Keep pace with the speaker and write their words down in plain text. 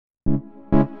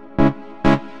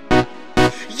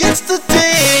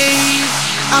Yesterday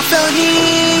I felt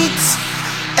heat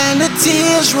and the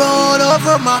tears rolled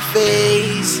over my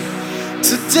face.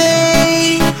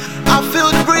 Today I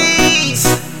feel the breeze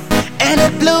and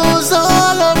it blows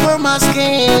all over my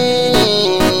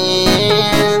skin.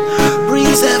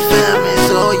 Breeze FM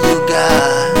is all you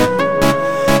got.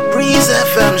 Breeze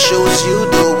FM shows you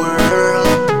the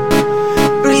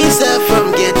world. Breeze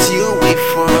FM gets you a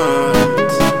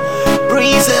front.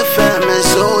 Breeze FM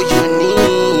is all you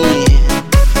need.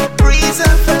 Breeze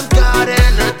FM got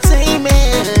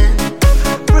entertainment.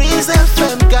 Breeze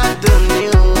FM got the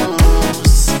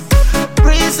news.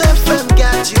 Breeze FM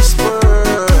got you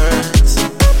spurts.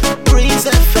 Breeze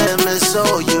FM is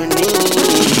all you